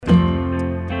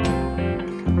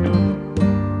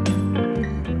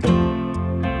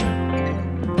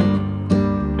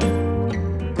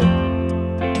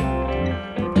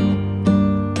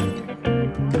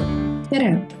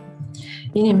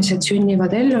Inimesed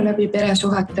sünnivad ellu läbi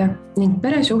peresuhete ning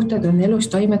peresuhted on elus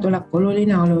toimetuleku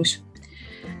oluline alus.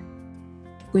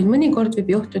 Kuid mõnikord võib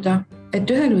juhtuda, et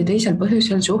ühel või teisel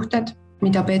põhjusel suhted,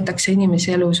 mida peetakse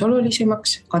inimese elus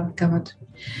olulisemaks, katkevad.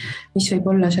 Mis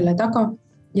võib olla selle taga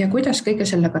ja kuidas kõige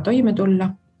sellega toime tulla?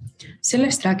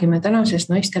 Sellest räägime tänases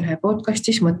Naistelehe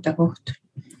podcastis Mõttekoht.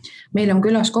 Meil on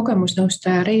külas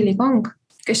kogemusnõustaja Reili Kang,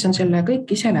 kes on selle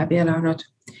kõik ise läbi elanud.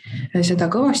 Seda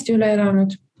kõvasti üle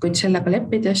elanud, kuid sellega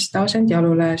leppides taas end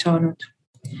jalule saanud.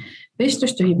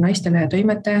 Vestlust juhib Naistelehe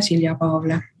toimetaja Silja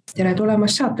Paavle. Tere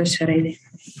tulemast saatesse, Reili.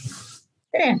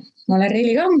 Tere, ma olen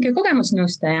Reili Kang ja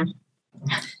kogemusnõustaja.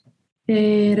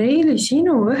 Reili,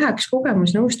 sinu üheks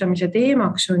kogemusnõustamise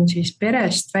teemaks on siis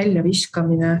perest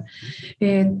väljaviskamine.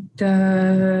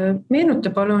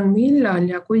 Meenuta palun, millal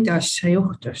ja kuidas see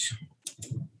juhtus?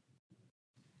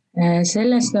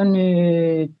 Sellest on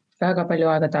nüüd väga palju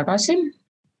aega tagasi,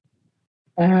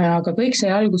 aga kõik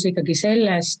sai algus ikkagi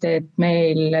sellest, et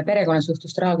meil perekonna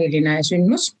suhtes traagiline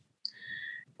sündmus.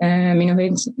 Minu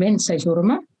vend sai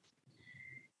surma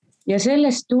ja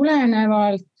sellest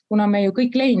tulenevalt, kuna me ju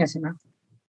kõik leinasime,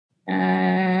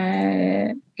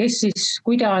 kes siis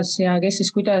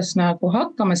kuidas nagu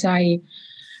hakkama sai,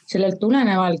 sellelt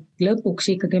tulenevalt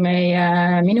lõpuks ikkagi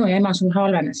minu ja ema suhe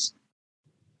halvenes.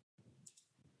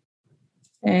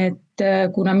 Et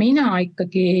kuna mina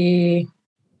ikkagi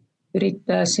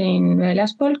üritasin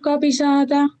väljastpoolt ka abi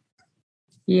saada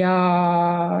ja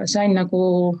sain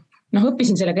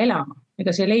õppisin sellega elama.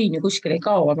 Ega see lein ju kuskil ei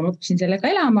kao, aga ma õppisin sellega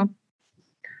elama.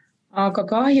 Aga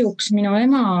kahjuks minu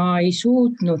ema ei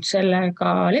suutnud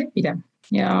sellega leppida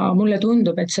ja mulle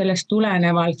tundub, et sellest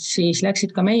tulenevalt siis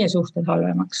läksid ka meie suhted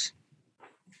halvemaks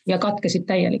ja katkesid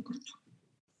täielikult.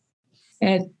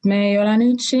 Et me ei ole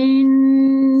nüüd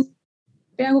siin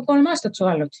peaaegu 3 aastat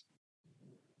suhelnud.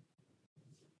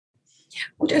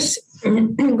 Kuidas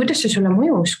see sulle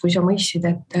mõjus, kui sa mõistsid,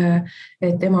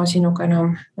 et ema sinuga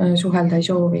enam suhelda ei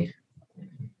soovi?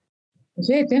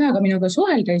 See, et emaga minuga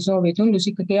suhelda ei soovi, tundus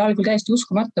ikkagi algul täiesti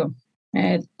uskumatu.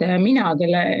 Et mina,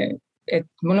 et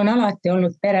mul on alati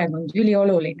olnud perekond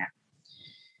ülioluline.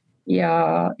 Ja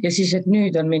siis, et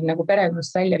nüüd on mind nagu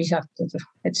perekonnast välja visatud.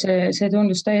 Et see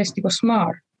tundus täiesti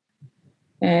kosmaar.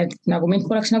 Et nagu mind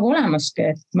poleks nagu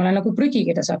olemaski, et ma olen nagu prügi,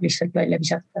 keda saab lihtsalt välja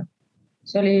visata.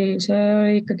 See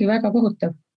oli ikkagi väga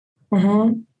kohutav.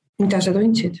 Mida sa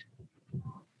tundsid?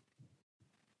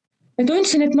 Ma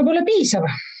tundsin, et ma pole piisav.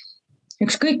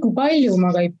 Ükskõik kui palju ma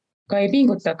ka ei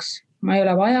pingutaks. Ma ei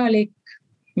ole vajalik,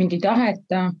 mind ei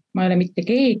taheta, ma ei ole mitte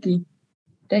keegi,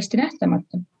 täiesti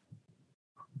nähtamatu.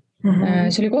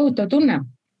 See oli kohutav tunne.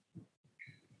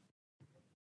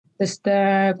 Sest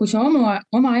kui sa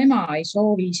oma ema ei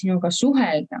soovi sinuga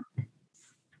suhelda,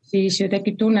 siis ju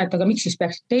tekib tunne, et aga miks siis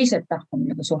peaks teised tahtma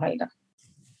minuga suhelda.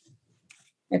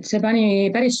 Et see pani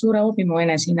päris suure hoobi mu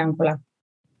enesehinnangule.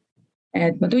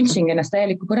 Et ma tundsingi ennast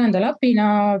täieliku põrandalapina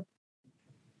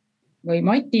või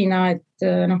matina, et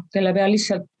kelle peal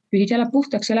lihtsalt pühid jalad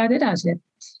puhtaks ja lähed edasi.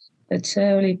 Et see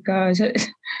oli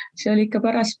ikka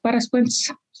paras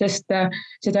põnts, sest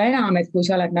seda enam, et kui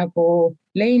sa oled nagu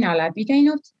leina läbi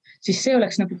teinud, siis see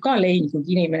oleks nagu ka lein, kui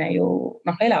inimene ju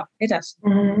elab edasi.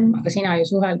 Aga sina ju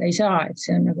suhelda ei saa, et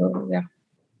see on nagu, jah.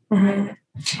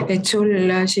 Et sul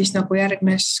siis nagu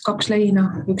järgnes 2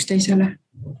 leina üksteisele?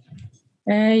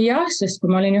 Jah, sest kui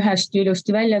ma olin ühest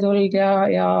ilusti välja tulnud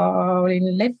ja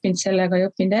olin leppinud sellega ja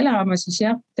õppinud elama, siis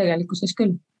jah, tegelikkuses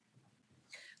küll.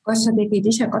 Kas sa tegid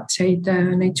ise katseid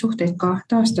neid suhteid ka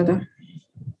taastada?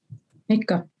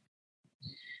 Ikka.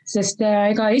 Sest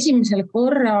ega esimesel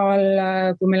korral,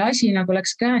 kui meil asi nagu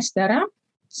läks käest ära,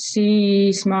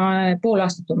 siis ma pool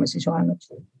aastat umbes ei suhelnud.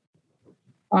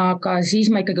 Aga siis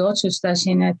ma ikkagi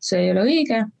otsustasin, et see ei ole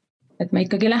õige, et ma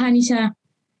ikkagi lähen ise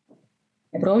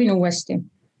ja proovin uuesti.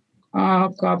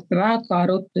 Aga väga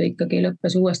ruttu ikkagi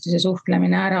lõppes uuesti see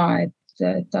suhtlemine ära,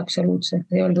 et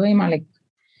absoluutselt ei olnud võimalik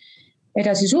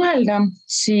edasi suhelda.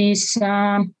 Siis,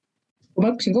 kui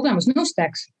ma õppisin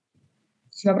kogemusnõustajaks,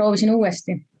 siis ma proovisin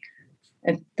uuesti.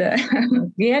 Et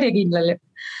järjekindlal.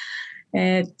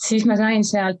 Et siis ma sain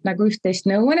sealt nagu 11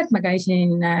 nõuen, et ma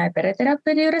käisin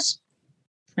pereterapeudi juures,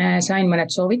 sain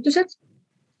mõned soovitused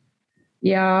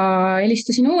ja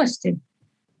helistasin uuesti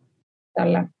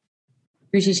talle.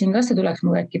 Küsisin, kas ta tuleks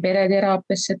mu äkki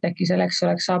pereteraapiasse, et äkki selleks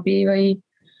oleks abi või,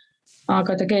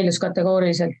 aga ta keeldus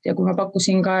kategooriliselt ja kui ma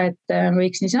pakkusin ka, et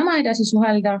võiks niisama edasi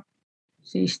suhelda,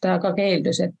 siis ta ka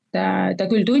keeldus, et ta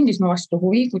küll tundis mu vastu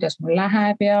huvi, kuidas mul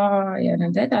läheb ja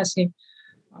nõnda edasi,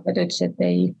 aga ta ütles, et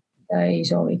ta ei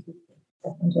soovi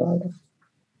suhelda.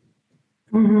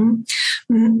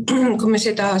 Kui me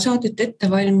seda saadet ette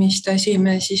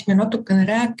valmistasime, siis me natukene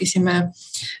rääkisime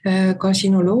ka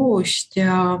sinu loost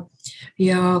ja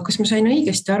kas ma sain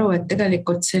õigesti aru, et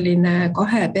tegelikult selline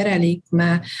 2 pereliikme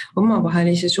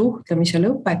omavahelise suhtlemise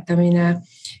lõpetamine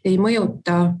ei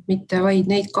mõjuta mitte vaid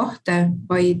neid 2,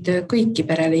 vaid kõiki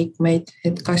pereliikmeid,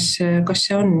 et kas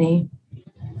see on nii?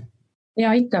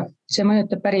 Ja ikka, see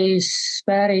mõjutab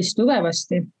päris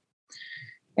tugevasti.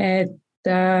 Et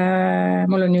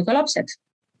mul on ju ka lapsed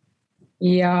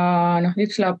ja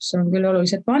üks laps on küll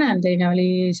oluliselt vanem, teine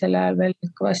oli selle ajal veel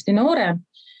kõvasti noorem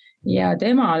ja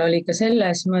temal oli ka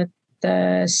selles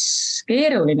mõttes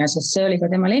keeruline, sest see oli ka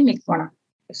tema lemmikvana,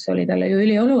 kes oli talle ju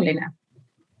ülioluline.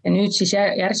 Ja nüüd siis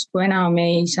järsku enam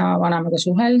ei saa vanemaga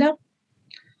suhelda.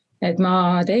 Et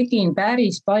ma tegin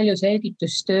päris palju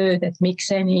selgitustööd, et miks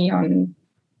see nii on,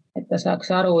 et ta saaks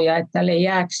aru ja et tal ei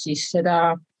jääks siis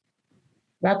seda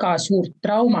väga suurt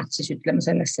traumat siis ütleme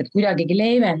sellest, et kuidagigi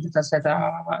leevendada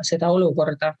seda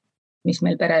olukorda, mis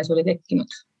meil peres oli tekkinud.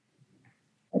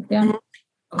 Et jah.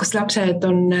 Kas lapsed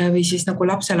on või siis nagu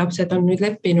lapselapsed on nüüd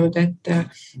leppinud,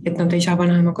 et nad ei saa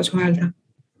vanemaga suhelda?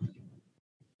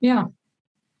 Jaa,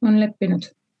 on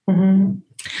leppinud.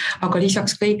 Aga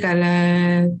lisaks kõigele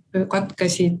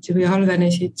katkesid või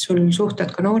halvenesid sul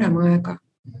suhted ka nooremaega?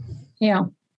 Jaa.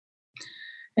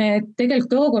 Et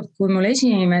tegelikult tookord, kui mul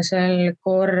esimesel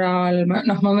korral, ma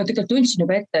tegelikult tundsin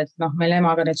juba ette, et meil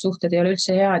emaga need suhted ei ole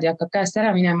üldse head ja hakkab käest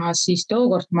ära minema, siis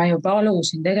tookord ma ju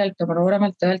palusin tegelikult oma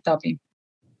nooremalt õelt abi.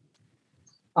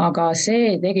 Aga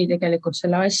see tegi tegelikult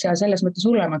selle asja selles mõttes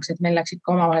hullemaks, et meil läksid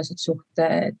ka omavahelised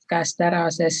suhted käest ära,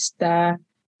 sest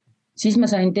siis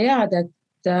ma sain teada,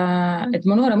 et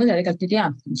mu noorem õde tegelikult ei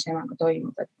teadnud, mis emaga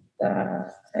toimub,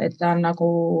 et ta on nagu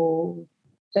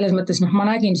selles mõttes, ma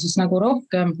nägin siis nagu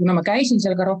rohkem, kuna ma käisin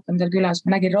seal ka rohkem tal külas,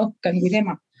 ma nägin rohkem kui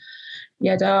tema.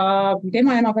 Ja kui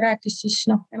tema emaga rääkis, siis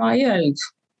ema ei öelnud,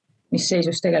 mis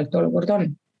seisus tegelikult olukord on.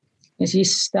 Ja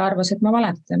siis ta arvas, et ma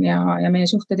valetan ja meie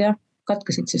suhted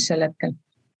katkesid siis sel hetkel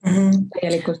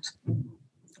täielikult.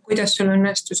 Kuidas sul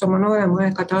õnnestus oma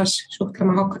nooremaega taas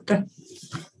suhtlema hakata?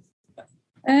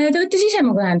 Ta võttis ise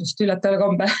mu ühendust üllataval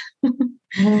kombel.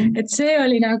 Et see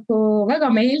oli nagu väga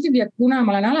meeldiv ja kuna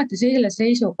ma olen alati selle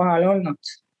seisukohal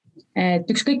olnud, et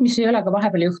ükskõik, mis ei ole ka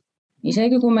vahepeal juht,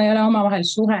 isegi kui me ei ole omavahel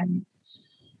suhelnud,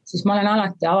 siis ma olen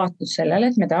alati avatud sellele,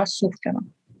 et me taas suhtlema.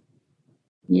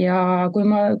 Ja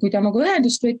kui ta muga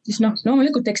ühendust võttis,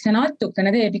 loomulikult eks ta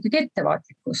natukene teeb ikkagi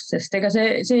ettevaatlikkust, sest ega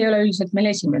see ei ole üldiselt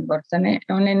meil esimene kord,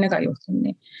 on enne ka juhtunud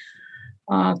nii.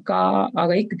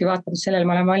 Aga ikkagi vaatame sellele,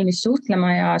 ma olen valmis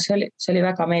suhtlema ja see oli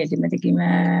väga meeldiv. Me tegime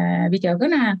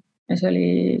videokõne ja see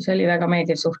oli väga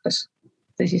meeldiv suhtlus.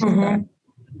 Tõsiselt.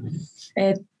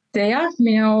 Et jah,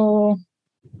 minu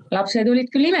lapsed olid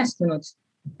küll imestunud.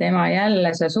 Tema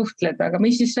jälle sa suhtled, aga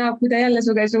mis siis saab, kui ta jälle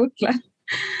suga ei suhtle?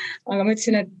 Aga ma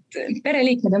ütlesin, et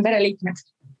pereliikmed on pereliikmed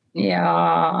ja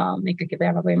me ikkagi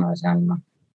peame võimaluse andma.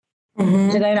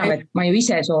 Seda enam, et ma ju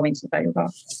ise soovin seda ju ka.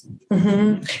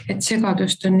 Et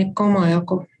segadust on ikka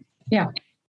omajagu. Jah.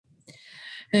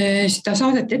 Seda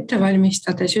saadet ette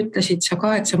valmistades ütlesid sa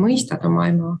ka, et sa mõistad oma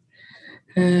ema.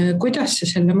 Kuidas sa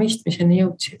selle mõistmiseni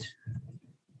jõudsid?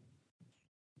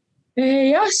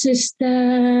 Jah, sest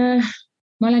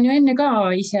ma olen ju enne ka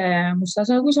ise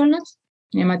mustas augus olnud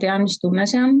ja ma tean, mis tunne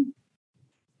see on.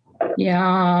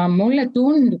 Ja mulle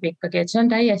tundub ikkagi, et see on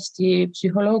täiesti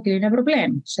psühholoogiline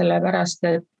probleem, sellepärast,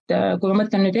 et kui ma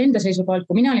mõtlen nüüd enda seisukohalt,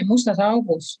 kui mina olin mustas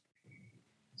augus,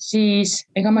 siis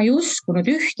ega ma ei uskunud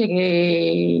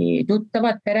ühtegi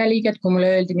tuttavat pereliiget, kui mulle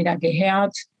öeldi midagi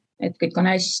head, et kõik on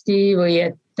hästi või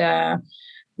et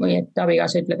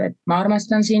abikaasa ütleb, et ma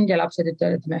armastan sind ja lapsed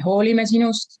ütlevad, et me hoolime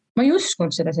sinust. Ma ei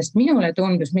uskunud seda, sest minule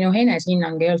tundus, minu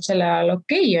enesehinnang ei olnud selle ajal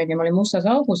okei, ja ma olin mustas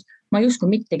augus, ma ei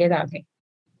uskunud mitte kedagi.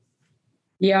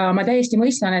 Ja ma täiesti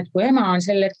mõistan, et kui ema on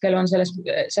sel hetkel on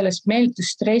selles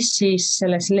meeltusstressis,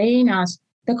 selles leinas,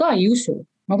 ta ka ei usu.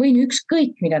 Ma võin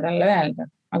ükskõik, mida talle öelda,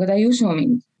 aga ta ei usu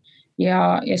mind.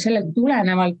 Ja selle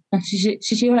tulenevalt,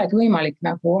 siis ei olegi võimalik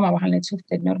nagu omavahel neid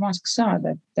suhteid normaalseks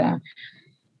saada.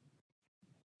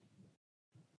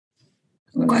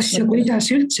 Kas ja kuidas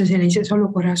üldse sellises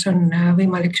olukorras on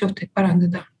võimalik suhteid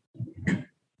parandada?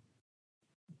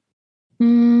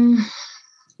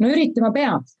 No üritama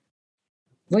peab.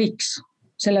 Võiks,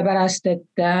 sellepärast,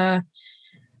 et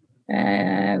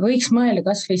võiks mõelda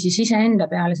kas või siis iseenda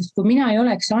peale, sest kui mina ei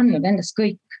oleks andnud endast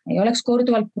kõik, ei oleks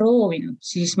korduvalt proovinud,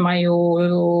 siis ma ju,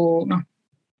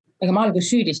 ega ma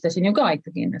alguses süüdistasin ju ka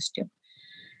ikkagi ennast ju.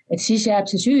 Et siis jääb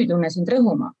see süütunne sind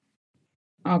rõhuma.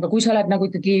 Aga kui sa oled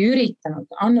nagu ikkagi üritanud,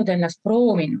 andnud ennast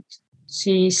proovinud,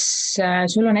 siis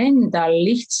sul on endal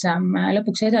lihtsam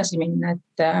lõpuks edasi minna,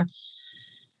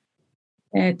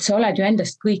 et sa oled ju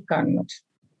endast kõik andnud.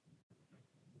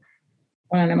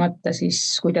 Olenemata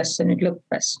siis, kuidas see nüüd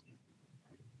lõppes.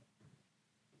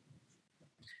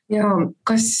 Ja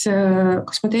kas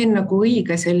ma teen nagu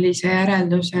õige sellise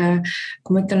järelduse,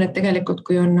 kui ma ütlen, et tegelikult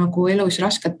kui on nagu elus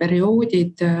rasked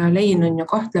perioodid, lein on ju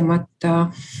kahtlemata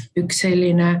üks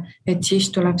selline, et siis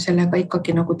tuleb sellega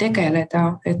ikkagi nagu tegeleda,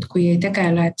 et kui ei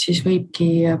tegele, et siis võibki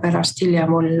pärast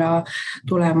hiljem olla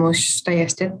tulemus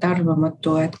täiesti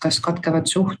ettearvamatu, et kas katkevad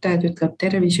suhted, ütleb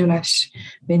tervis üles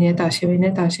või nii edasi või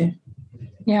nii edasi.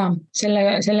 Ja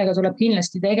sellega tuleb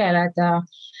kindlasti tegeleda.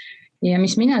 Ja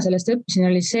mis mina sellest õppisin,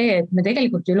 oli see, et me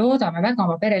tegelikult ju loodame väga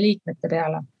oma pereliikmete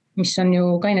peale, mis on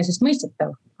ju kainesest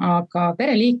mõistetav, aga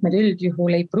pereliikmed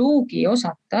üldjuhul ei pruugi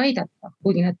osata aidata,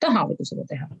 kuigi nad tahavad ju seda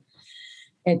teha.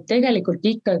 Et tegelikult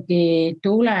ikkagi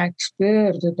tuleks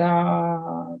pöörduda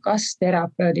kas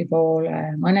terapeudi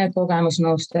poole, mõne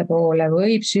kogemusnõustaja poole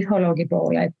või psühholoogi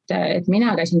poole, et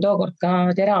mina käisin tookord ka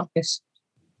teraapias.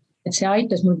 Et see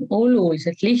aitas mul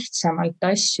oluliselt lihtsamalt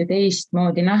asju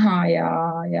teistmoodi näha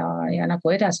ja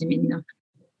nagu edasi minna.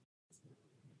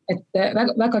 Et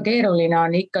väga keeruline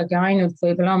on ikkagi ainult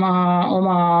võib-olla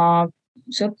oma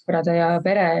sõprade ja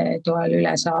pere toel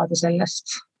üle saada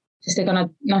sellest, sest ega nad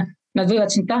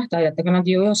võivad sind tahta aidata, aga nad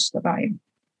ju ei oska ka ju.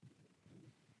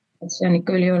 Et see on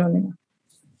ikka ülioluline.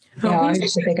 Ja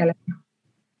üldse tegeleda.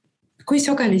 Kui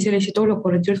sageli sellised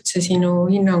olukorrad üldse sinu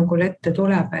hinnangul ette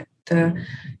tuleb, et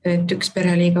üks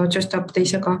pereliige otsustab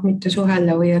teisega mitte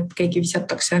suhelda või et keegi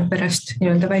visatakse perest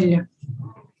nii-öelda välja?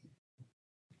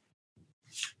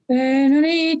 No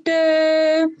neid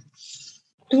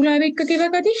tuleb ikkagi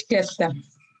väga tihti ette.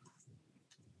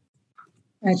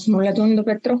 Et mulle tundub,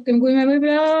 et rohkem kui me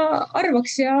võib-olla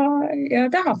arvaks ja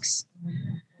tahaks.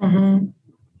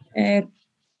 Et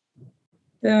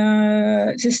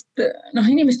sest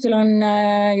inimestel on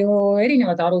ju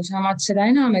erinevad arusaamad, seda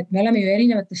enam, et me oleme ju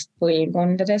erinevatest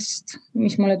põlvkondadest,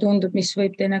 mis mulle tundub, mis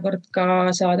võib teinekord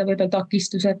ka saada võib-olla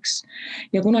takistuseks.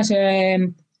 Ja kuna see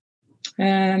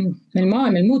meil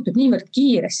maailm muutub niivõrd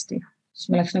kiiresti, siis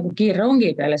me läks nagu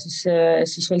kiirrongi peale, siis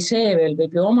veel see veel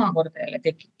võib ju omakorda jälle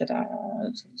tekitada.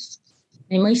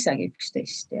 Ei mõistagi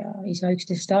üksteist ja ei saa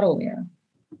üksteist aru ja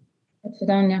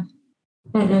seda on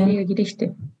liigi tihti.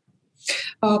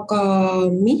 Aga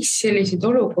mis selliseid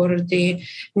olukordi,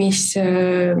 mis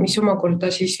omakorda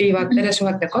siis viivad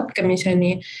peresuhete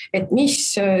katkemiseni, et mis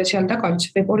seal taga üldse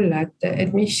võib olla,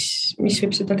 et mis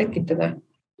võib seda tekitada?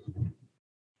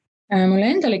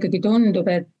 Mulle endale ikkagi tundub,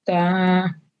 et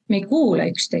me ei kuula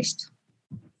üksteist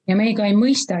ja me ka ei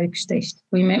mõista üksteist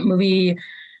või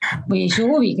ei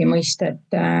soovigi mõista, et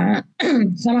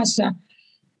samas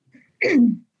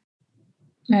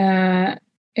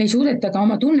ei suudeta ka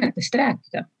oma tunnetest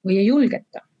rääkida või ei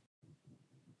julgeta.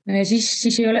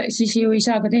 Siis ju ei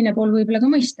saa ka teine pool võib-olla ka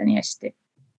mõista nii hästi.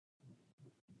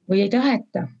 Või ei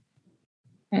taheta.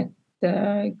 Et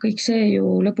kõik see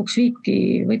ju lõpuks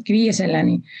võibki viia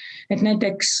selleni. Et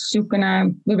näiteks niisugune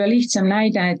võib-olla lihtsam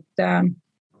näide,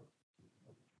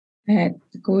 et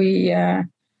kui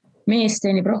mees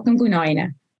teenib rohkem kui naine.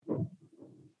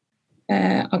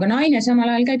 Aga naine samal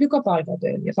ajal käib ju ka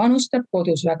palgatööl ja panustab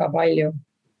kodus väga palju.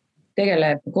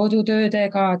 Tegeleb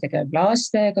kodutöödega, tegeleb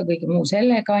lastega, kõige muu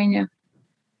sellega. Ja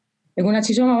kui nad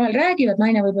siis omavahel räägivad,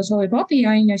 naine võib-olla soovib abi,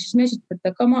 siis mees ütleb,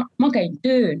 et ma käin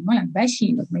tööl, ma olen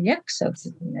väsinud, ma ei jaksa.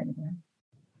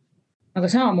 Aga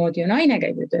samamoodi ju naine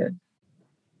käib ju tööl.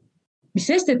 Mis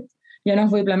sest, et ja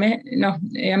võib-olla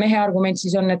mehe argument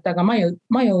siis on, et aga ma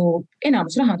ju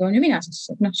enamus raha toon ju mina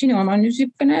sisse. Sinu oma on ju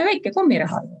niisugune väike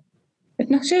kommiraha. Et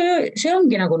see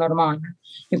ongi nagu normaalne.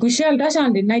 Ja kui seal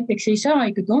tasandil näiteks ei saa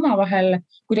ikkagi omavahel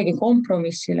kuidagi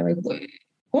kompromissile,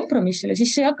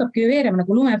 siis see hakkabki ju veerema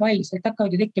nagu lumepall, sealt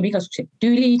hakkavad ju tekkima igasugused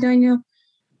tülid, on ju.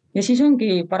 Ja siis ongi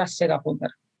paras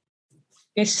segapulber,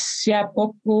 kes jääb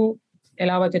kokku,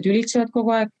 elavad ja tülitsevad kogu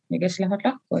aeg ja kes lähevad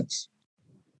lahku.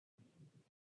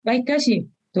 Väike asi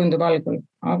tundub algul,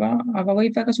 aga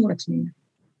võib väga suureks minna.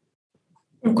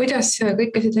 Kuidas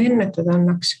kõike seda ennetada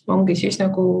annaks? Ongi siis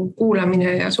nagu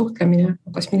kuulamine ja suhtlemine,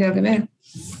 kas midagi veel?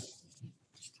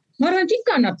 Ma arvan, et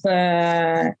ikka annab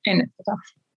ennetada.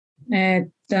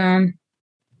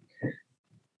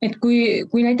 Et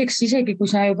kui näiteks isegi, kui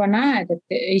sa juba näed, et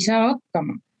ei saa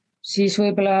hakkama, siis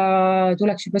võib-olla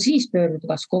tuleks juba siis pöörduda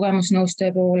kas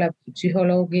kogemusnõustaja poole,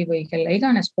 psühholoogi või kelle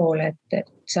iganes poole,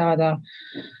 et saada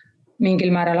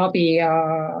mingil määral abi ja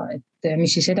et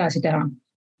mis siis edasi teha.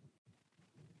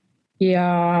 Ja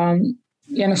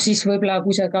siis võib-olla,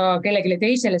 kui sa ka kellelegi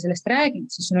teisele sellest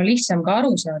räägid, siis on lihtsam ka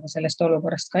aru saada sellest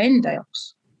olukorrast ka enda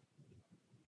jaoks.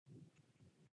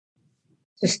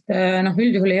 Sest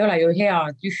üldjuhul ei ole ju hea,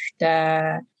 et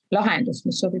lahendust,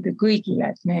 mis sobib ju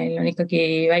kõigile, et meil on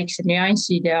ikkagi väiksed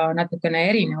nüansid ja natukene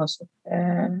erinevus,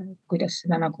 kuidas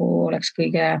seda nagu oleks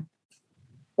kõige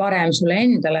parem sulle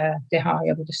endale teha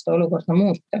ja kuidas seda olukorda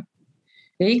muuta.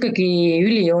 Ja ikkagi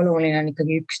ülioluline on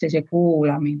ikkagi üksteise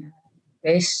kuulamine,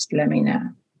 vestlemine,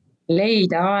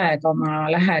 leida aega oma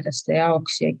lähedaste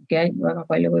jaoks ja väga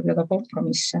palju võib-olla ka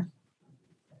kompromisse.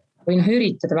 Või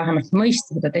üritada vähemalt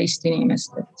mõista seda teist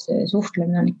inimest, et see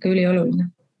suhtlemine on ikka ülioluline.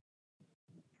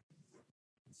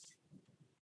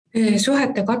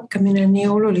 Suhete katkemine nii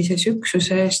olulises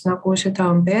üksuses, nagu seda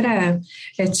on pere,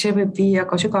 et see võib viia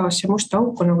ka sügavasse musta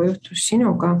auku, nagu juhtus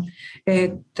sinuga.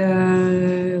 Et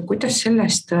kuidas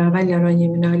sellest välja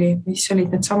ronimine oli? Mis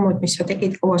olid need sammud, mis sa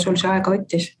tegid, kaua sul see aega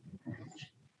võttis?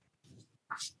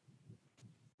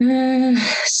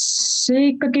 See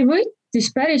ikkagi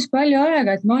võttis päris palju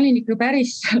aega, et ma olin ikka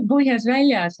päris põhjas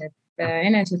väljas, et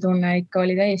enesetunne ikka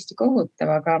oli täiesti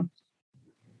kohutav, aga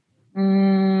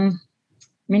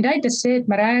mind aitas see, et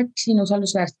ma rääkisin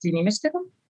usaldusväärsete inimestega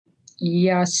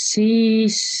ja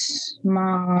siis ma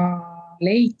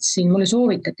leidsin, mulle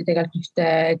soovitati tegelikult ühte,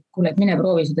 et kuule, et mine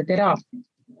proovi seda teraapia.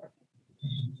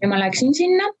 Ja ma läksin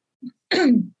sinna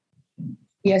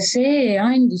ja see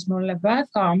andis mulle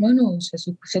väga mõnusa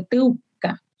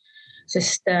tõuke,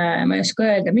 sest ma ei oska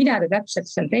öelda, mida ta täpselt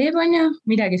seal teeb, on ju,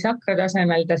 midagi sakra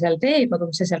tasemel ta seal teeb, aga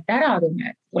kui sa sealt ära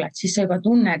tuled, siis sa juba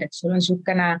tunned, et sul on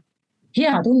niisugune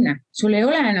hea tunne. Sul ei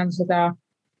ole enam seda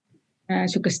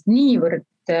niisugust niivõrd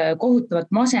kohutavat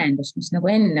masendust, mis nagu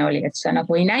enne oli, et sa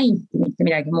nagu ei näinud mitte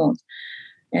midagi muud.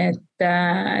 Et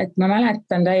ma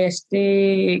mäletan täiesti,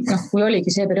 kui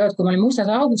oligi see periood, kui ma olin mustas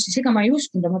augus, siis ega ma ei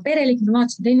uskunud oma pereliikmed, ma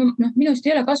vaatasin, et minust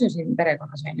ei ole kasu siin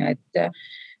perekonnas, on ju,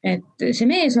 et see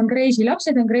mees on crazy,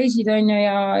 lapsed on crazy, on ju,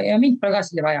 ja mind pole ka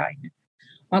seda vaja, on ju.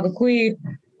 Aga kui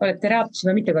oled teraapias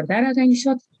juba mitu korda ära käinud, siis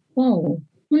vaatad, wow,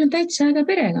 mul on täitsa äge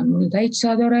perega, mul on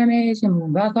täitsa tore mees ja mul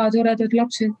on väga toredad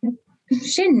lapsed.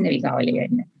 Mis enne viga oli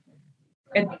enne?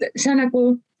 Et see on nagu,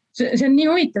 see on nii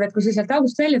huvitav, et kui sa sealt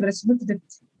august välja tuled, siis mõtled,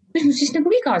 et mis mul siis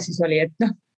nagu viga siis oli, et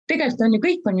tegelikult on ju,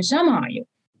 kõik on ju sama ju.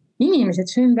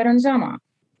 Inimesed su ümber on sama.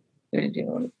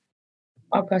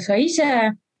 Aga sa ise,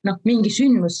 mingi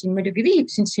sündmus siin muidugi viib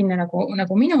sind sinna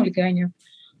nagu minulgi on ju.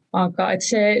 Aga et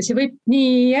see võib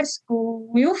nii järsku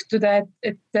juhtuda,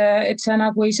 et sa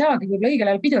nagu ei saagi võib-olla õigel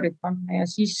ajal pidurit panna ja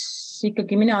siis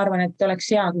ikkagi mina arvan, et oleks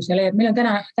hea, kui sa leiad. Meil on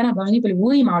tänapäeval nii palju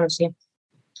võimalusi,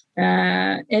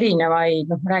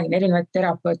 erinevaid, ma räägin erinevaid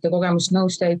terapeute,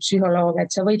 kogemusnõustajaid, psühholooge,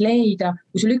 et sa võid leida,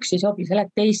 kui sul üks ei sobi, sa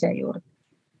lähed teise juurde.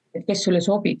 Et kes sulle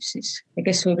sobib siis ja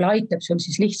kes võib-olla aitab sul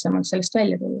siis lihtsamalt sellest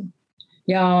välja tulla.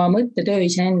 Ja mõttetöö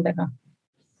iseendaga.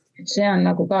 See on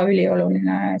nagu ka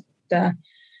ülioluline, et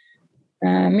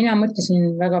mina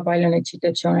mõtlesin väga palju neid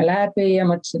situatsioone läbi ja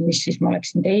mõtlesin, mis siis ma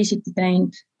oleksin teisiti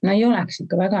teinud. No ei oleks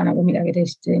ikka väga nagu midagi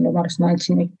teisiti teinud, ma arvasin, ma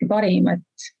andsin ikkagi parim,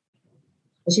 et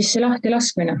ja siis see lahti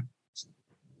laskmine.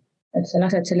 Et sa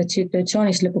lased sellest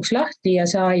situatsioonist lõpuks lahti ja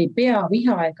sa ei pea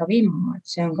viha ega vimma, et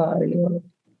see on ka ülioluline.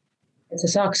 Et sa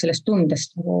saaks sellest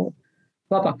tundest nagu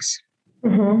vabaks.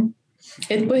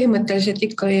 Et põhimõtteliselt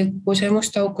ikkagi, kui see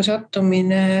musta auku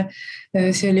sattumine,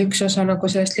 see oli üks osa nagu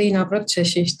sellest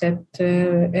leinaprotsessist,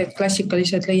 et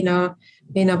klassikalised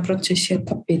leinaprotsessi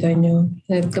etapid on ju,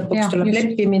 et lõpuks tuleb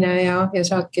leppimine ja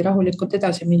saadki rahulikult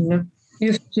edasi minna.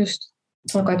 Just.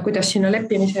 Aga et kuidas sinna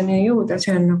leppimiseni jõuda,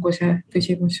 see on nagu see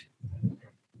küsimus.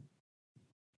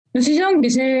 No siis ongi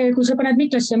see, kui sa paned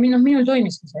mitlasse, minul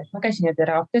toimiski see, ma käisin ju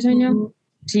teraapias on ju,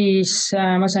 siis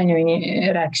ma sain ju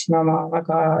rääkisime oma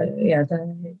väga heade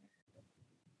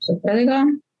sõpradega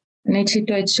neid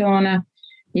situatsioone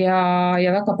ja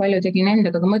väga palju tegin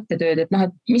endaga ka mõttetööd, et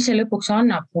et mis see lõpuks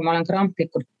annab, kui ma olen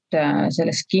kramplikult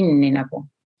sellest kinni nagu.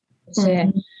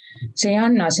 See ei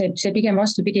anna, see pigem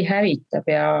vastupidi hävitab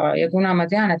ja kuna ma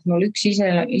tean, et mul üks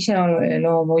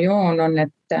iseloomu joon on,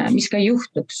 et mis ka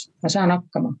juhtuks, ma saan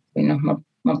hakkama või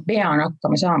ma pean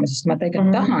hakkama saama, sest ma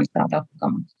tegelikult tahan saada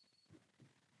hakkama.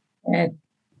 Et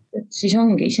siis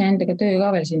ongi iseendaga töö ka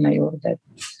veel sinna juurde, et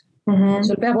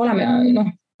sul peab olema,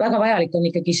 väga vajalik on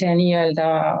ikkagi see nii-öelda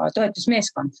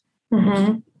toetusmeeskond.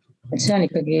 Et see on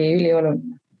ikkagi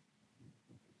ülioluline.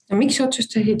 Miks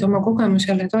otsustasid oma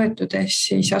kogemusele toetudes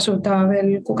siis asuda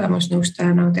veel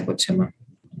kogemusnõustajana tegutsema?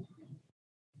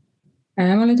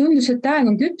 Mulle tundus, et aeg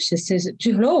on küps, sest see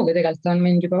psühholoogia tegelikult on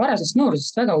mind juba varasest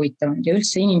noorusest väga huvitanud ja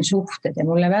üldse inimsuhted ja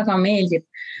mulle väga meeldib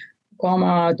ka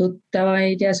oma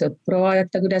tuttavaid ja sõpru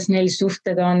vaadata, kuidas neil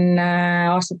suhted on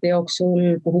aastate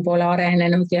jooksul, kuhu poole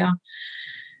arenenud ja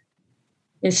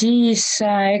siis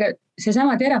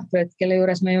seesama terapeut, kelle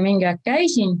juures ma ju mingi aeg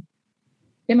käisin,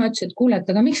 tema ütles, et kuule, et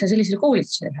aga miks sa sellisele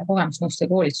koolitusele lähe, kogemusnõustaja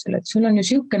koolitusele, et sul on ju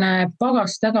siukene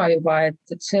pagas taga juba,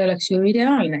 et see oleks ju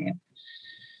ideaalne.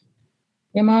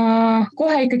 Ja ma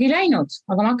kohe ikkagi läinud,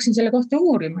 aga ma hakkasin selle kohta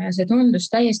uurima ja see tundus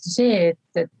täiesti see,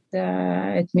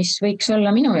 et mis võiks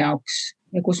olla minu jaoks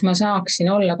ja kus ma saaksin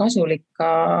olla kasulik ka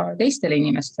teistele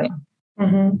inimestele.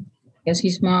 Ja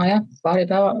siis ma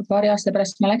paari aasta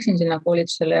pärast ma läksin sinna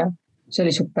koolitusele ja see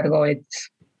oli super koolitus.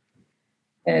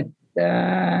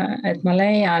 Et ma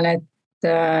leian, et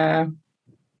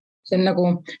see on nagu,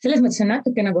 selles mõttes on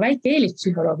natuke nagu väike eelis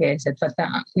psühholoogi ees, et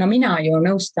vaata, no mina ju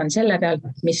nõustan selle pealt,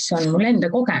 mis on mul enda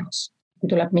kogemus. Kui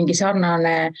tuleb mingi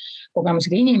sarnane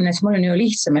kogemusega inimene, siis mul on ju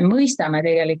lihtsam, me mõistame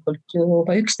tegelikult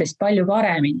juba üksteist palju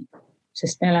paremini,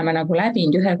 sest me oleme nagu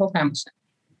läbinud ühe kogemuse.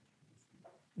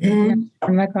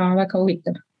 On väga, väga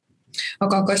huvitav.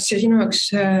 Aga kas see sinu jaoks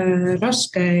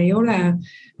raske ei ole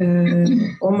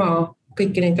oma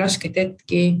kõiki neid raskeid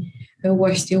hetki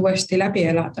uuesti läbi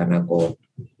elada,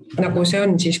 nagu see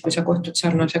on siis, kui sa kohtud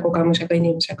sarnase kogemusega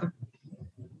inimesega?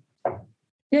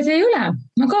 Ja see ei ole.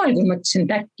 Ma ka algul mõtlesin,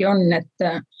 et äkki on, et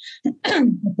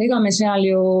ega me seal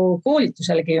ju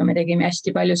koolituselegi ju me tegime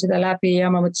hästi palju seda läbi ja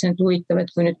ma mõtlesin, et huvitav,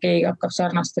 et kui nüüd keegi hakkab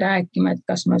sarnast rääkima, et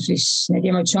kas ma siis need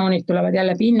emotsioonid tulevad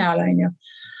jälle pinnale, on ju.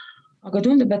 Aga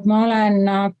tundub, et ma olen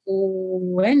nagu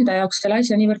enda jaoks selle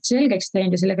asja niivõrd selgeks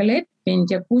teinud ja sellega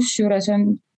leppinud ja kus juures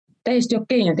on täiesti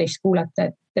okei teist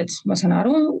kuulata, et ma saan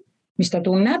aru, mis ta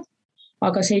tunneb,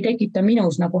 aga see ei tekita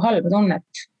minus nagu halba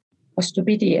tunnet.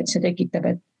 Vastupidi, et see tekitab,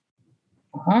 et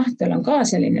tal on ka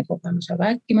selline kogemus,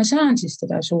 aga äkki ma saan siis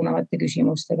teda suunavate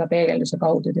küsimustega peegelduse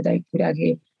kaudu teda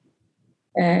kuidagi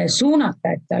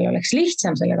suunata, et tal oleks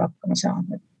lihtsam sellega hakkama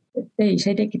saada. Et ei,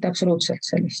 see ei tekita absoluutselt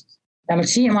sellist. Vähemalt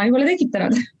siiamaani pole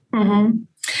tekitanud.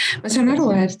 Ma saan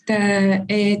aru,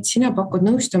 et sina pakud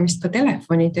nõustamist ka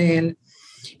telefoni teel.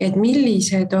 Et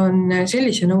millised on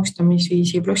sellise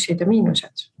nõustamisviisi plussid ja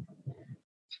miinused?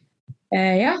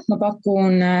 Jah, ma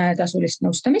pakun tasulist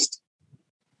nõustamist.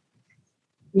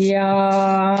 Ja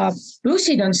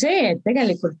plussid on see, et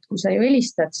tegelikult kui sa ju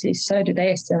helistad, siis sa oled ju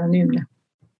täiesti anonüümne.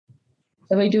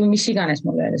 Sa võid ju mis iganes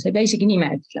mulle öelda, sa ei pea isegi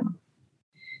nime ütlema.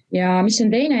 Ja mis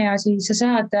on teine ja siis sa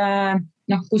saad,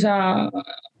 kui sa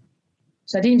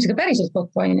saad inimesega päriselt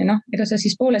kokku aine, ega sa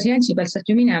siis poole seanssi pealt saad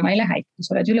ju minema ei lähe,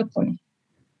 sa oled ju lõpuni.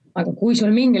 Aga kui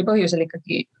sul mingil põhjusel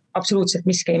ikkagi absoluutselt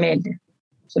miski ei meeldi,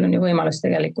 sul on ju võimalus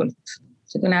tegelikult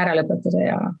see kõne ära lõpetada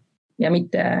ja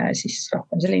mitte siis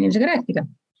rohkem selle inimesega rääkida.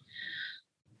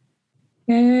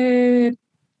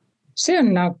 See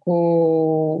on nagu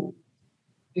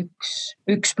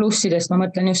üks plussidest, ma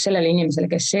mõtlen just sellele inimesele,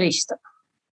 kes helistab.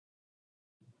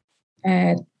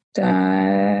 Et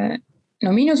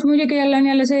miinus muidugi on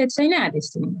jälle see, et sa ei näe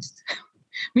teist inimest.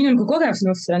 Minul kui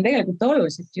kogemusnõustajal on tegelikult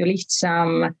oluliselt ju lihtsam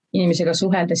inimesega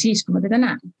suhelda siis, kui ma teda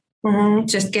näen.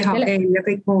 Sest kehakeel ja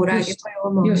kõik muu räägib.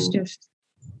 Just.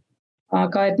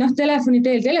 Aga et telefoni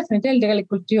teel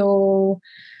tegelikult ju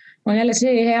on jälle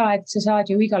see hea, et sa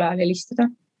saad ju igal ajal helistada.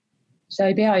 Sa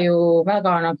ei pea ju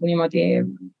väga nagu niimoodi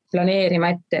planeerima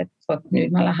ette, et võt,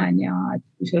 nüüd ma lähen ja et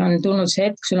kui sul on tulnud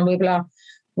see hetk, sul on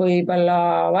võib-olla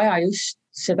vaja just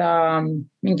seda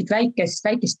mingit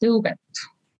väikest tõuget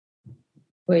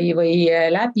või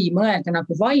läbi mõelda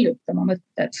nagu valjutama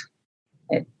mõtted,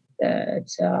 et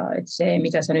see,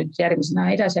 mida sa nüüd järgmisena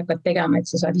edasi hakkad tegema, et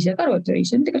sa saad ise ka aru, et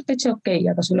see on tegelikult täitsa okei,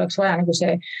 aga sul oleks vaja nagu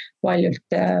see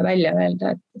valjult välja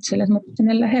öelda, et selles mõttes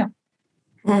on jälle hea.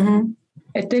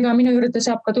 Et ega minu juurde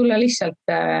saab ka tulla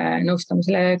lihtsalt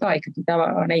nõustamisele ka ikkagi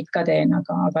neid ka teen,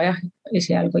 aga jah,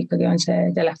 esialgu ikkagi on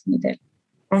see telefoni teel.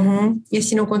 Ja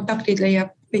sinu kontaktid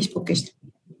leiab Facebookist?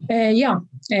 Ja,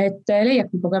 et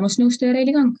leiabki kogemusnõustaja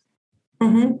Reili Kang.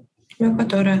 Väga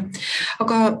tore.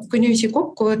 Aga kui niiviisi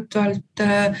kokkuvõtvalt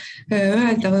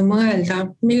öelda või mõelda,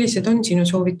 millised on sinu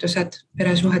soovitused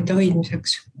peresuhete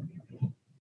hoidmiseks?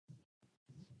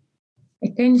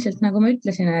 Ikka endiselt, nagu ma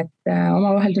ütlesin, et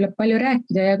omavahel tuleb palju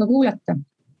rääkida ja ka kuulata.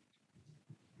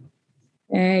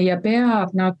 Ja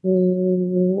peab nagu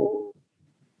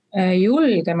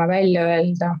julgema välja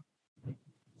öelda.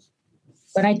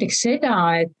 Ka näiteks seda,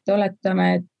 et oletame,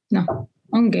 et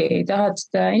ongi, tahad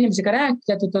inimesega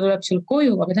rääkida, ta tuleb sul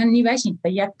koju, aga ta on nii väsinud, ta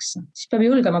ei jaksa. Siis peab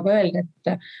julgema ka öelda, et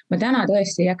ma täna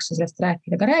tõesti ei jaksa sellest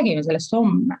rääkida, aga räägime sellest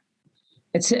homme.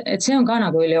 Et see on ka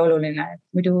nagu ülioluline, et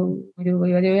muidu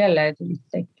võivad ju jälle tulid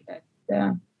tekkida.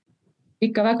 Et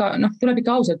ikka väga, tuleb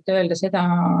ikka ausalt öelda seda,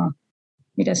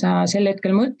 mida sa sel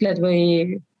hetkel mõtled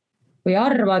või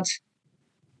arvad.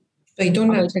 Või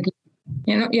tunned.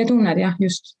 Ja tunned, jah,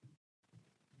 just.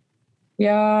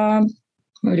 Ja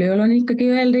üliolu on ikkagi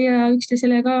öelda ja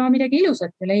üksteisele ka midagi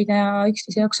ilusat ja leida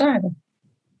üksteise jaoks aega.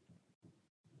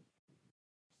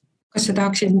 Kas sa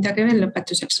tahaksid midagi veel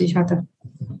lõpetuseks lisada?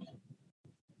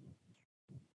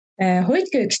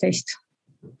 Hoidke üksteist,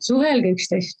 suhelge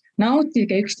üksteist,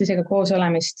 nautige üksteisega koos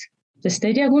olemist, sest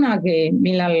ei tea kunagi,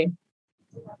 millal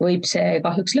võib see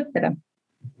kahjuks lõppeda.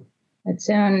 Et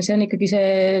see on ikkagi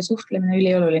see suhtlemine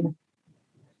ülioluline.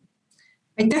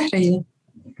 Aitäh, Reili!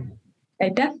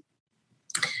 Aitäh!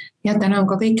 Ja tänan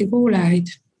ka kõiki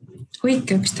kuulajaid.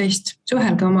 Hoidke üksteist,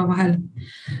 suhelge omavahel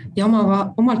ja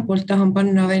omalt poolt tahan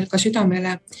panna veel ka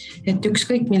südamele, et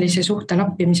ükskõik millise suhte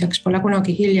lappimiseks pole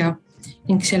kunagi hilja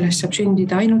ning sellest saab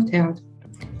sündida ainult head.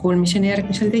 Kuulmiseni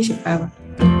järgmisel teisipäeval.